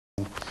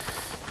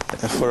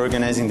for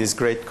organizing this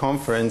great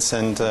conference,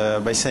 and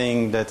by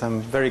saying that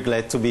I'm very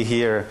glad to be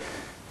here.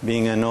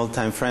 Being an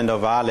old-time friend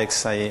of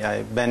Alex,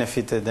 I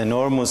benefited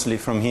enormously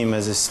from him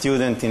as a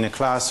student in a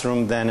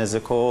classroom, then as a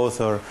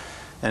co-author,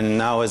 and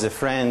now as a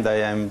friend. I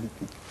am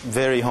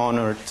very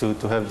honored to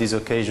have this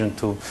occasion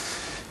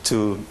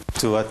to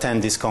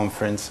attend this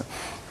conference.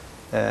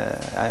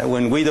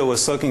 When Guido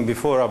was talking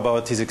before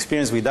about his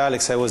experience with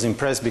Alex, I was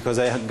impressed because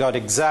I had got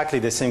exactly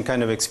the same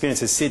kind of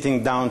experiences,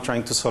 sitting down,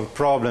 trying to solve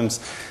problems,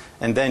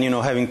 and then,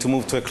 having to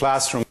move to a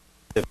classroom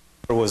that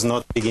was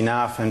not big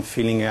enough and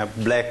filling up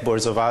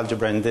blackboards of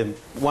algebra. And the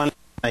one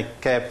I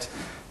kept,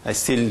 I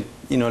still,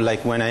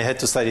 like when I had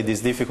to study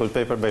this difficult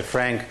paper by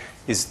Frank,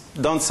 is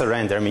don't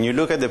surrender. I mean, you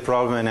look at the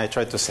problem, and I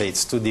try to say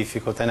it's too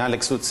difficult, and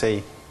Alex would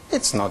say,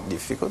 it's not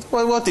difficult.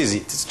 Well, what is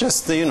it? It's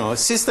just, a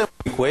system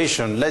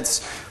equation.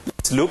 Let's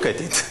look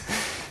at it.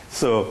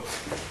 So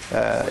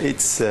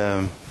it's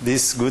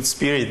this good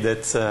spirit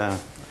that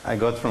I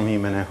got from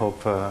him, and I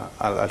hope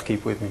I'll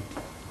keep with me.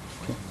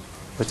 Okay.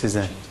 What is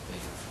that?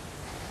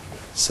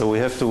 So we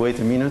have to wait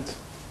a minute.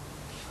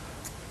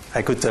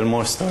 I could tell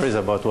more stories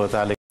about what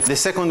Alex... The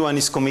second one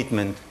is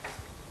commitment.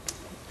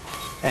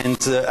 And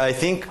I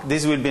think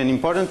this will be an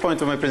important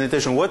point of my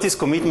presentation. What is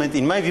commitment?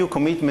 In my view,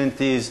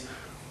 commitment is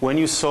when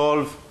you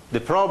solve the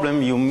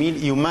problem,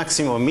 you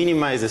maximum or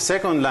minimize the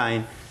second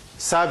line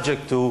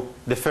subject to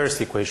the first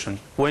equation.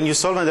 When you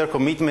solve under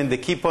commitment, the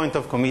key point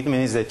of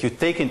commitment is that you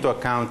take into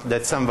account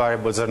that some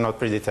variables are not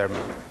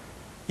predetermined.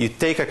 You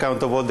take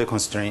account of all the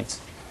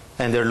constraints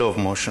and their law of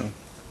motion.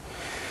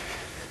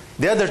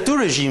 The other two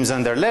regimes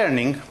under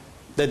learning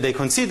that they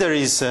consider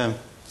is,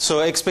 so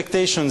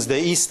expectations, the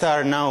E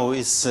star now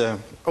is,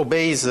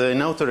 obeys an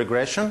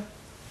autoregression,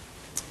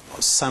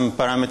 some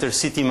parameter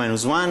ct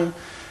minus 1,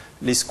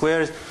 least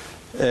squared.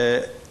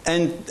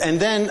 And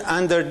then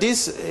under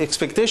this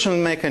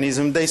expectation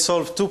mechanism, they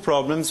solve two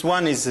problems.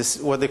 One is this,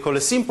 what they call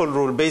a simple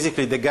rule.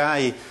 Basically, the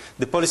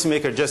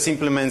policymaker just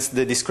implements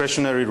the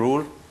discretionary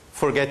rule,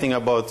 forgetting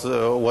about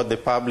what the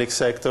public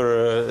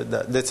sector,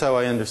 that's how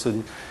I understood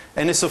it.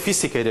 And a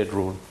sophisticated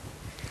rule.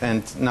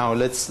 And now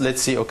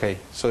let's see, okay,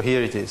 so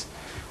here it is.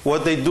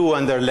 What they do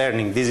under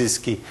learning, this is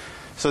key.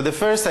 So the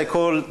first they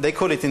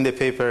call it in the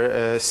paper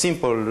a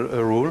simple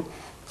rule.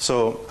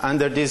 So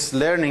under this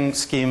learning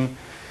scheme,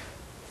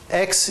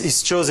 X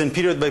is chosen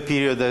period by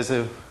period as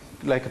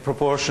like a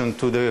proportion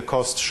to the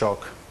cost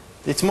shock.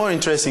 It's more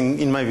interesting,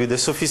 in my view, the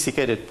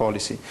sophisticated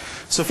policy.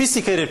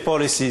 Sophisticated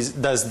policies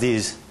does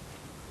this.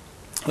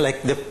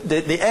 Like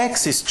the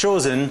X is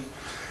chosen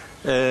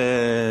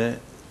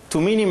to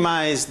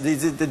minimize,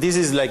 this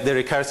is like the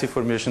recursive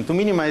formulation, to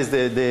minimize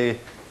the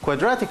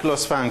quadratic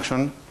loss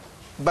function,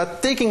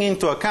 but taking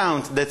into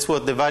account, that's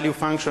what the value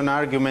function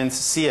arguments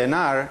C and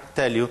R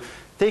tell you,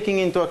 taking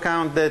into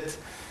account that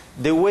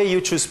the way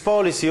you choose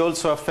policy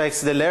also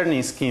affects the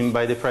learning scheme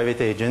by the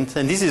private agent.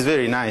 And this is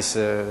very nice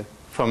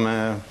from,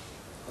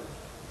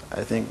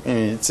 I think,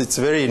 it's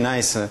a very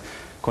nice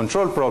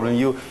control problem.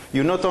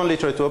 You not only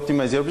try to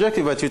optimize the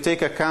objective, but you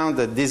take account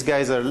that these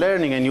guys are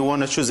learning and you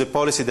want to choose a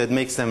policy that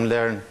makes them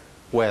learn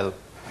well.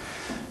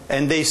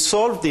 And they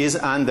solve this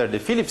under the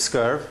Phillips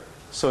curve.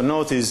 So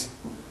notice,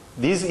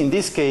 in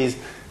this case,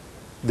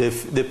 the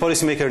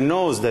policymaker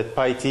knows that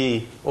pi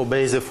t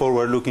obeys a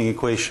forward-looking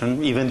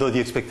equation, even though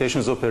the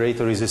expectations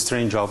operator is a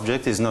strange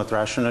object, is not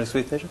rational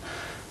expectation,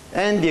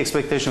 and the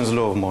expectations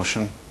law of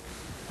motion.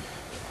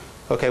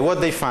 Okay, what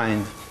they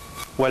find?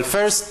 Well,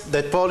 first,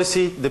 the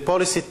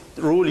policy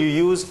rule you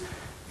use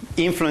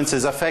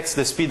affects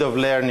the speed of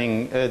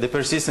learning, the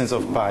persistence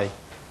of pi.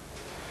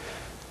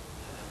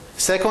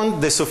 Second,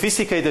 the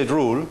sophisticated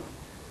rule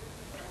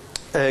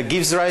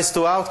gives rise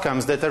to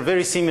outcomes that are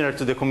very similar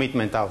to the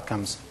commitment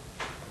outcomes,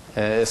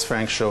 as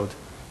Frank showed.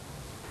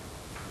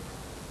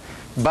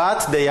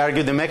 But they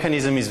argue the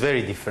mechanism is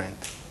very different.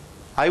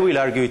 I will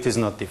argue it is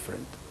not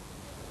different.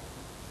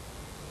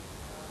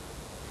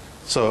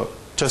 So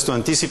just to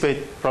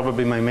anticipate,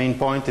 probably my main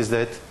point is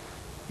that,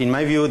 in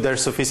my view, their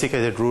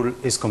sophisticated rule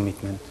is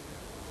commitment.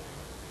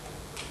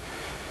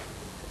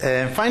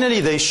 And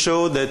finally, they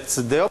show that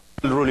the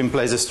optimal rule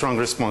implies a strong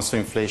response to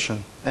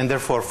inflation, and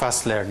therefore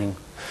fast learning.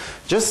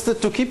 Just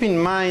to keep in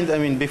mind, I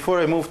mean,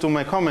 before I move to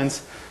my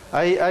comments,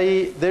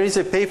 there is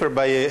a paper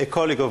by a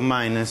colleague of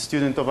mine, a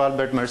student of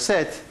Albert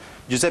Marcet,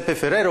 Giuseppe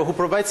Ferrero, who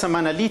provides some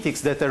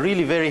analytics that are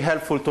really very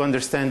helpful to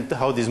understand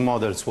how these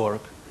models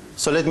work.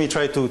 So let me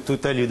try to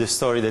tell you the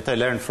story that I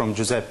learned from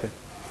Giuseppe.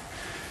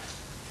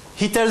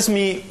 He tells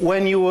me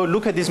when you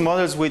look at these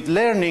models with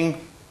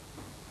learning,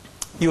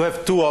 you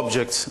have two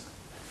objects,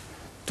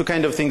 two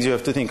kind of things you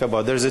have to think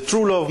about. There's a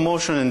true law of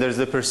motion and there's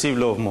the perceived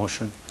law of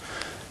motion.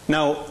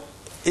 Now,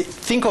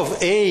 think of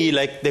A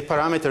like the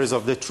parameters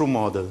of the true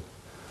model.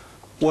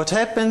 What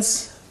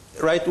happens,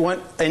 right,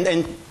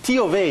 and T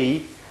of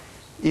A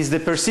is the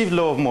perceived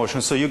law of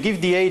motion. So you give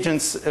the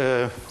agents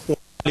one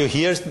value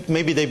here,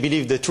 maybe they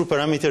believe the true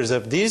parameters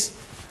of this,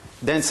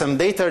 then some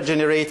data are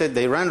generated,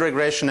 they run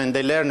regression, and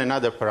they learn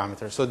another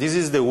parameter. So this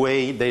is the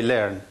way they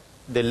learn.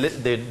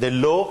 The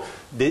law,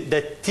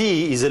 that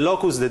T is a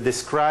locus that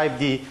describes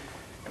the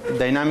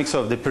dynamics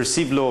of the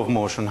perceived law of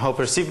motion. How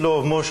perceived law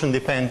of motion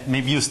depends.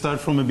 Maybe you start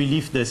from a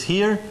belief that's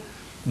here,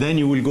 then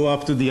you will go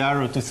up to the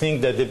arrow to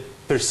think that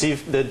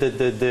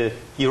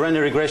you run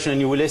a regression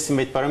and you will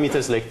estimate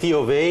parameters like T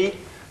of A.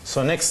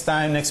 So next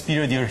time, next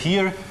period, you're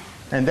here,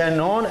 and then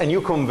on, and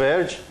you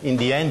converge in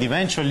the end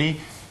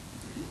eventually.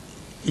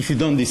 If you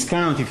don't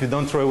discount, if you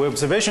don't throw away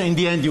observation, in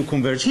the end you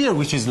converge here,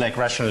 which is like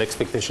rational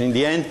expectation. In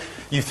the end,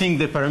 you think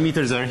the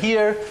parameters are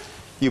here,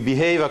 you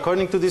behave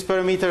according to these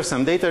parameters,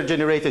 some data are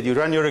generated, you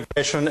run your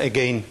regression,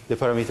 again, the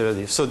parameters are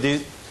this. So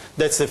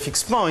that's a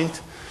fixed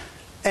point.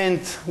 And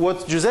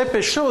what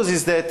Giuseppe shows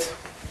is that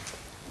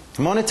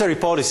monetary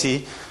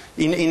policy,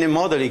 in a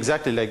model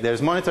exactly like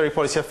theirs, monetary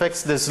policy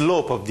affects the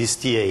slope of this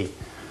TA.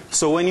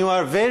 So when you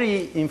are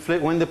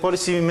when the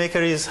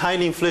policymaker is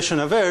highly inflation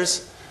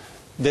averse,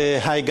 the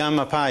high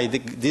gamma pi,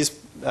 these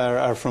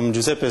are from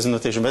Giuseppe's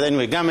notation. But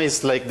anyway, gamma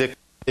is like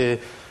the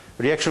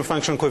reaction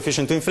function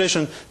coefficient to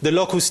inflation. The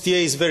locus TA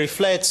is very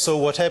flat, so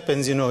what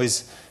happens,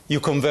 is you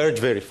converge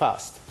very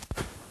fast.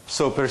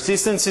 So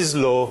persistence is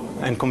low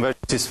and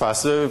convergence is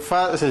fast.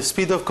 The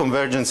speed of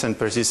convergence and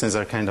persistence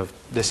are kind of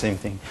the same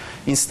thing.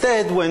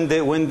 Instead, when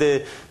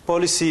the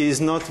policy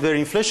is not very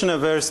inflation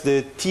averse,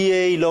 the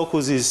TA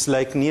locus is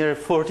like near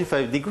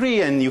 45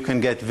 degrees, and you can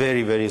get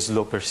very, very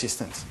slow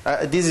persistence.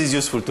 This is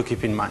useful to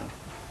keep in mind.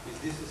 Is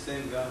this the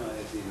same gamma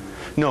as in...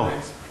 No.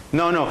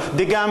 No.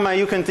 The gamma,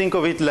 you can think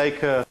of it like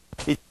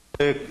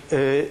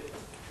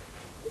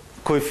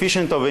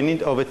coefficient of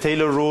a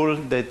Taylor rule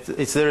that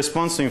it's the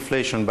response to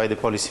inflation by the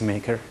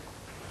policymaker.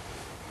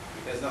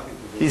 It has nothing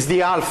to do. It's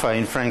the alpha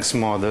in Frank's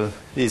model.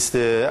 It's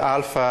the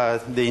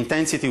alpha, the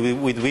intensity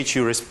with which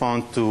you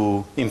respond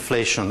to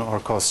inflation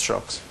or cost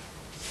shocks.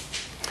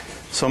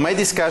 So my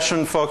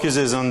discussion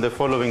focuses on the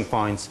following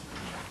points.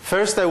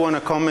 First, I want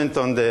to comment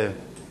on the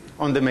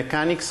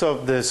mechanics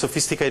of the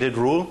sophisticated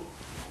rule,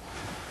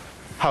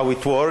 how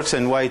it works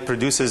and why it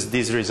produces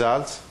these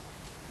results.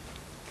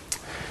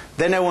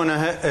 Then I want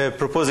to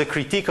propose a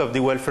critique of the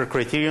welfare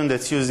criterion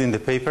that's used in the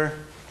paper.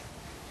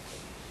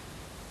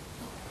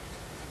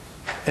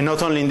 And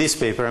not only in this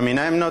paper. I mean,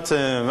 I'm not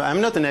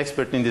an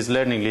expert in this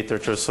learning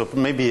literature, so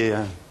maybe,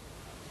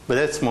 but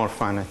that's more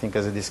fun, I think,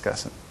 as a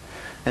discussion.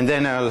 And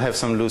then I'll have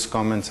some loose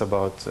comments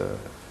about...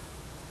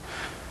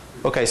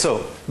 Okay,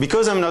 so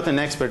because I'm not an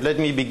expert, let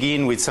me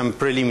begin with some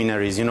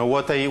preliminaries.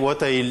 What I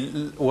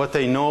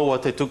know,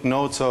 what I took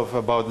notes of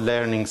about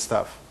learning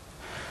stuff.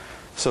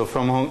 So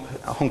from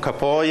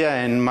Honkapoya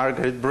and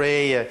Margaret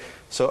Bray,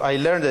 so I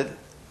learned that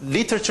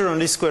literature on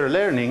least square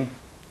learning,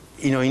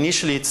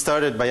 initially it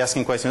started by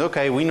asking questions.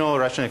 Okay, we know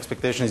rational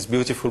expectation is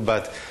beautiful,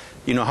 but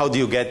how do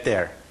you get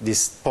there?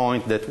 This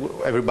point that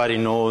everybody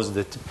knows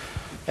that,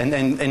 and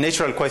a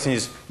natural question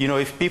is,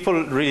 if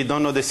people really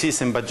don't know the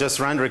system but just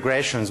run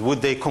regressions,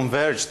 would they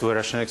converge to a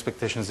rational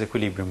expectations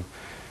equilibrium?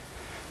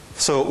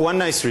 So one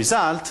nice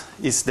result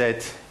is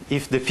that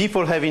if the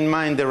people have in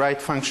mind the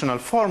right functional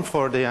form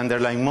for the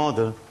underlying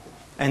model,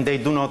 and they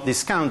do not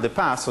discount the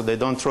past, so they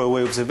don't throw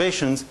away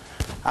observations,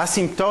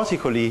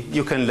 asymptotically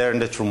you can learn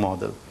the true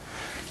model.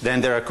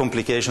 Then there are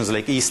complications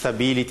like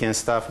instability and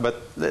stuff,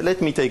 but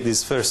let me take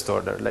this first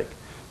order.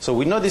 So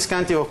with no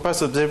discounting of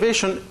past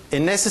observation, a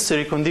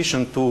necessary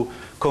condition to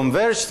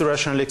converge to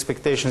rational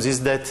expectations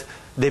is that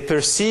the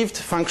perceived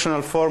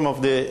functional form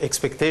of the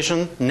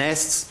expectation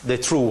nests the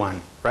true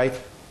one, right?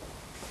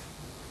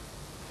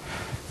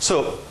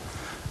 So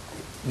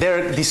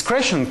their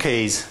discretion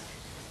case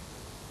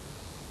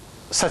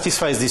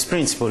satisfies this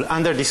principle.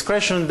 Under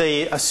discretion,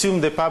 they assume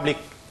the public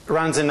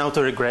runs an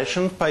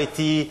autoregression, pi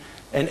t,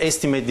 and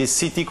estimate this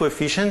CT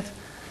coefficient.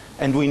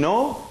 And we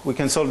know, we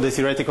can solve the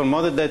theoretical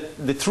model, that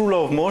the true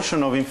law of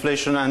motion of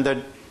inflation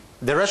under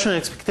the rational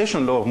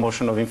expectation law of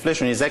motion of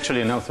inflation is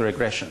actually an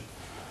autoregression.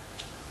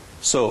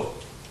 So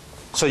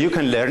you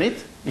can learn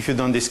it if you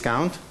don't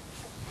discount.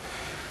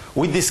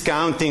 With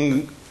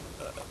discounting,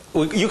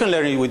 you can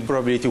learn it with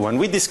probability 1.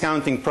 With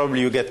discounting, probably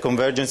you get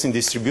convergence in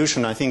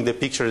distribution. I think the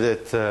picture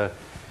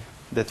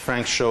that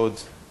Frank showed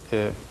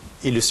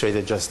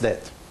illustrated just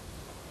that.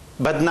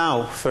 But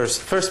now,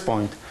 first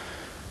point.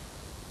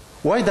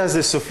 Why does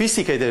the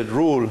sophisticated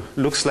rule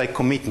looks like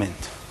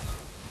commitment?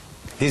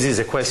 This is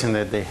a question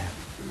that they have.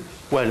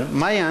 Well,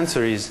 my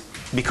answer is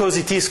because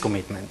it is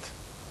commitment.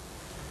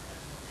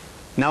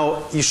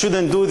 Now, you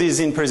shouldn't do this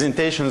in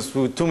presentations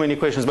with too many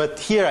questions, but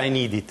here I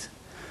need it.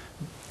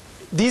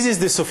 This is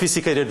the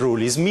sophisticated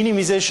rule. It's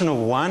minimization of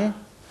 1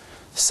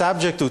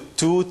 subject to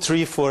 2,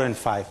 3, 4, and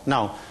 5.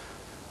 Now,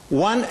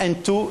 1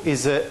 and 2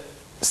 is a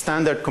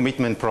standard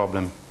commitment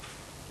problem.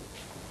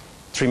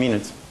 3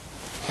 minutes.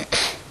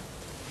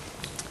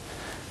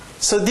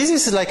 So this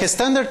is like a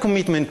standard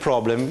commitment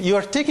problem. You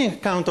are taking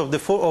account of the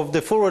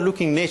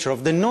forward-looking nature,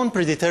 of the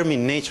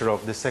non-predetermined nature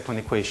of the second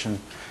equation.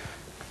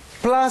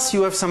 Plus,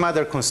 you have some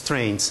other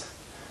constraints.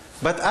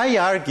 But I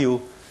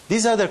argue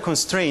these other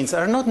constraints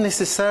are not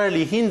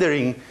necessarily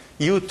hindering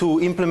you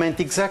to implement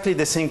exactly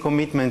the same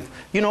commitment.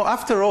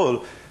 After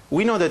all,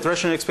 we know that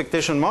rational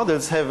expectation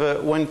models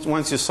have,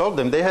 once you solve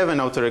them, they have an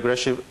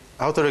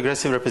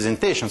autoregressive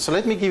representation. So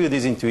let me give you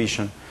this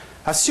intuition.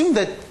 Assume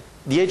that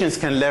the agents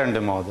can learn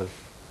the model.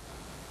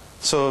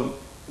 So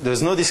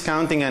there's no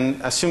discounting,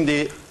 and assume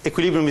the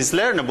equilibrium is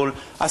learnable.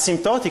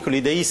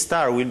 Asymptotically, the E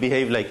star will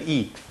behave like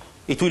E.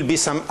 It will be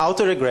some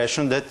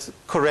autoregression that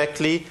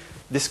correctly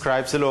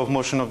describes the law of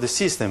motion of the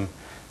system.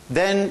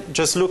 Then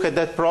just look at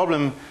that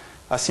problem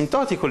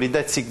asymptotically.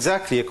 That's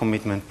exactly a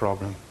commitment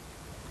problem.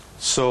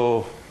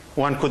 So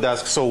one could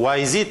ask, so why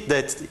is it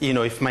that,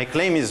 if my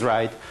claim is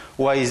right,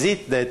 why is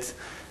it that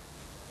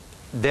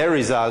their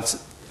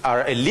results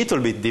are a little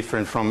bit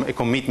different from a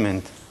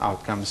commitment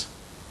outcomes?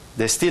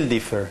 They still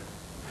differ.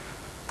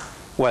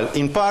 Well,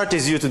 in part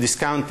is due to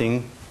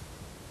discounting.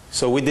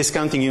 So with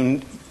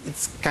discounting,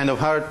 it's kind of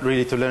hard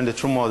really to learn the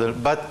true model.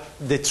 But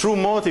the true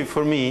motive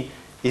for me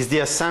is the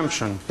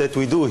assumption that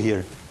we do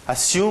here.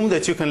 Assume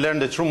that you can learn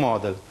the true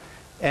model.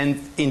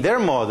 And in their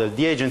model,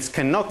 the agents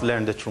cannot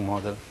learn the true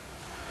model.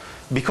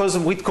 Because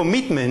with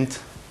commitment,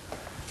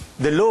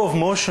 the law of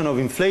motion of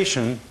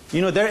inflation,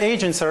 their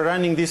agents are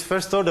running this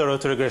first order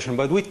autoregression.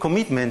 But with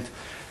commitment,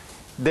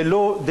 the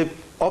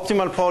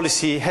optimal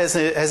policy has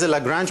a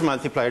Lagrange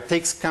multiplier,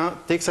 takes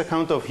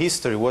account of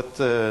history, what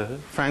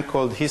Frank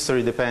called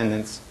history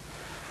dependence.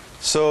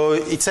 So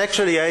it's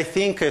actually, I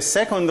think, a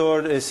second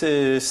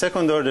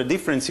order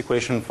difference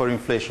equation for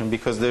inflation,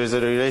 because there is a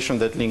relation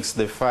that links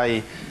the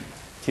psi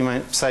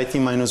t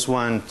minus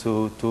 1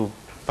 to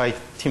pi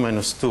t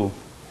minus 2.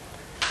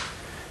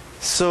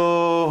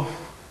 So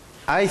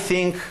I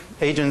think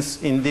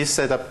agents in this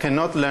setup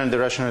cannot learn the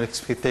rational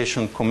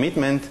expectation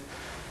commitment.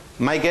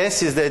 My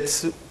guess is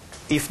that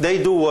if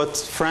they do what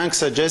Frank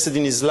suggested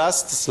in his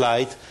last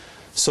slide,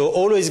 so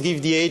always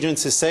give the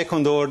agents a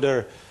second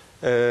order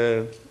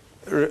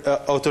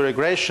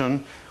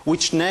autoregression,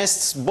 which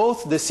nests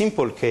both the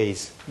simple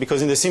case,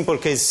 because in the simple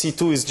case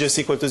C2 is just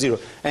equal to 0,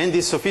 and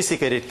this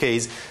sophisticated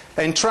case,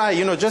 and try,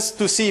 just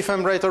to see if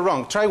I'm right or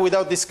wrong, try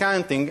without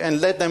discounting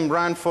and let them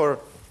run for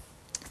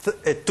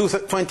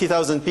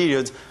 20,000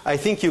 periods. I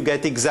think you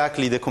get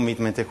exactly the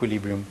commitment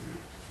equilibrium.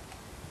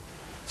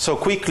 So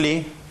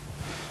quickly,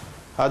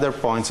 other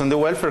points on the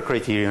welfare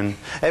criterion.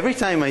 Every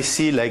time I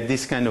see like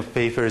this kind of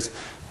papers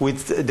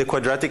with the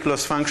quadratic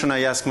loss function,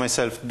 I ask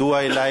myself, do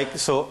I like,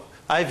 so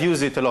I've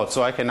used it a lot,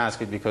 so I can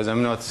ask it because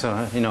I'm not, so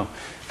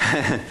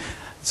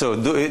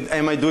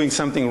am I doing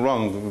something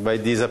wrong by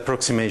this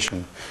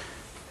approximation?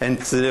 And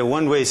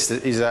one way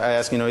is I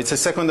ask, it's a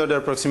second order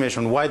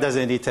approximation. Why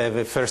doesn't it have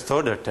a first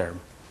order term?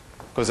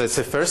 Because that's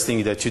the first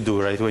thing that you do,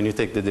 right, when you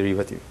take the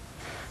derivative.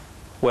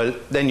 Well,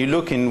 then you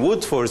look in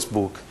Woodford's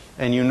book,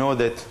 and you know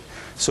that,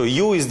 so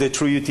U is the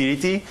true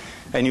utility,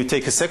 and you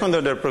take a second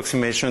order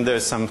approximation,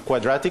 there's some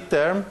quadratic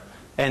term,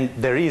 and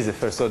there is a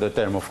first order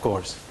term, of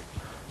course.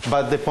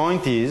 But the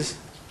point is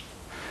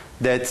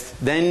that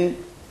then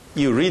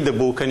you read the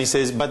book, and he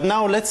says, but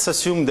now let's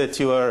assume that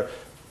you are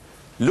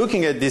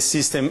looking at this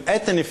system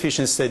at an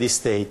efficient steady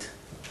state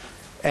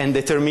and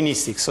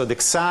deterministic. So the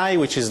psi,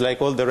 which is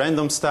like all the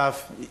random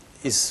stuff,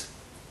 is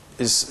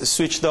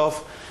switched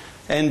off,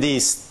 and the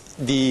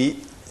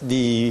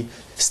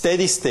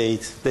steady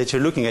state that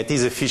you're looking at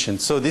is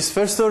efficient. So this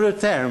first order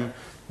term,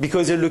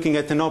 because you're looking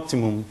at an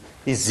optimum,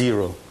 is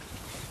 0.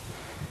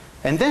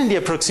 And then the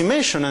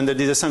approximation under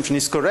this assumption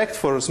is correct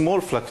for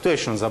small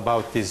fluctuations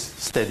about this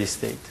steady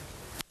state.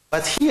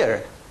 But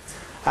here,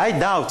 I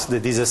doubt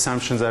that these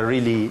assumptions are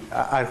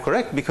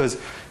correct, because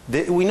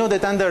we know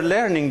that under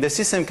learning, the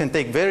system can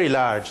take very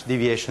large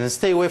deviations and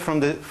stay away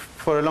from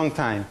for a long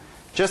time.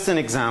 Just an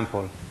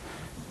example,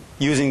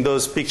 using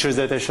those pictures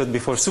that I showed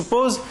before.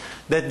 Suppose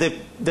that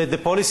the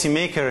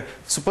policymaker,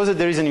 suppose that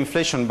there is an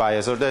inflation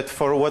bias, or that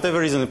for whatever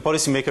reason the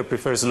policymaker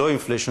prefers low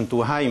inflation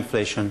to high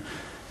inflation.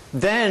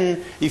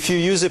 Then, if you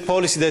use a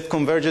policy that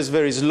converges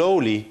very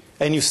slowly,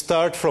 and you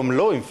start from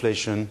low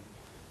inflation,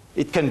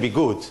 it can be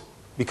good,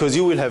 because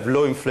you will have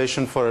low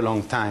inflation for a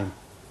long time.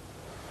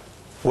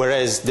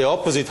 Whereas the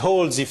opposite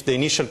holds if the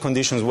initial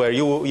conditions where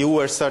you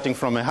were starting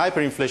from a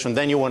hyperinflation,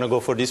 then you want to go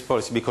for this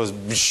policy because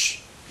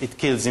it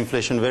kills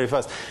inflation very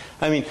fast.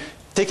 I mean,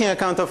 taking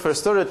account of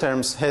first order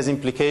terms has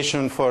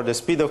implication for the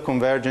speed of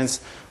convergence,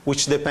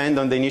 which depend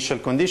on the initial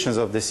conditions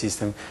of the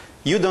system.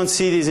 You don't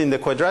see this in the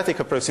quadratic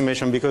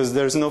approximation because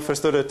there's no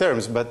first order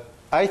terms, but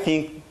I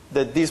think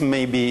that this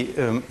may be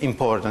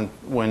important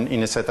when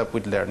in a setup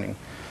with learning.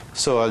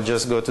 So I'll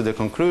just go to the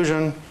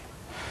conclusion.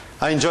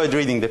 I enjoyed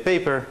reading the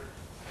paper.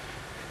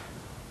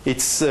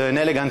 It's an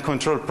elegant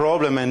control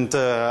problem, and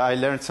I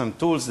learned some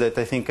tools that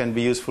I think can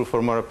be useful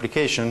for more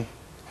application.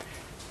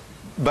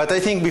 But I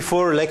think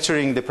before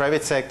lecturing the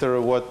private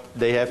sector how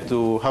they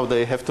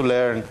have to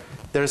learn,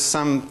 there's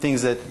some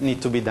things that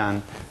need to be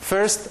done.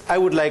 First, I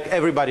would like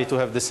everybody to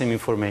have the same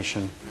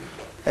information.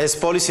 As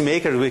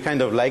policymakers, we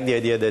kind of like the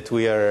idea that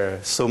we are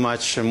so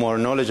much more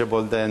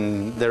knowledgeable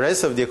than the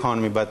rest of the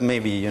economy, but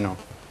maybe,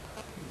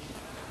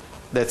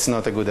 that's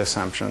not a good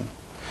assumption.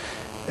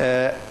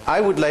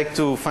 I would like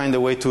to find a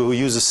way to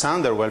use a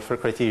sounder welfare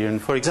criterion.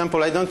 For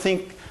example, I don't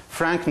think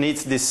Frank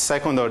needs this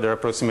second order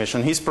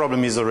approximation. His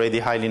problem is already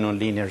highly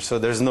nonlinear, so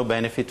there's no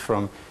benefit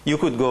from. You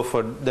could go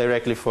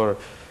directly for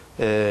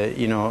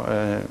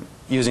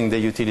using the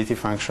utility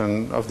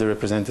function of the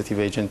representative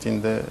agent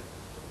in the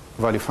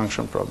value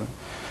function problem.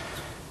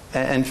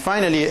 And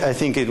finally, I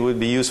think it would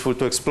be useful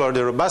to explore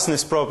the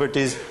robustness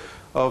properties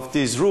of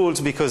these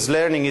rules, because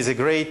learning is a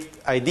great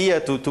idea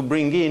to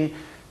bring in.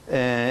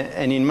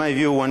 And in my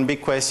view, one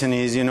big question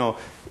is,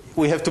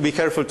 we have to be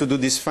careful to do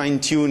this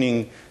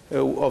fine-tuning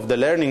of the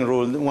learning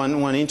rule.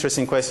 One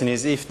interesting question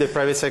is, if the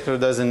private sector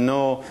doesn't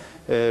know,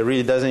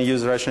 really doesn't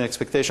use rational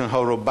expectation,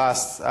 how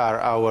robust are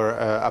our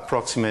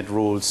approximate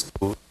rules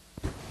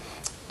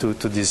to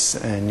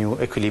this new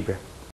equilibrium?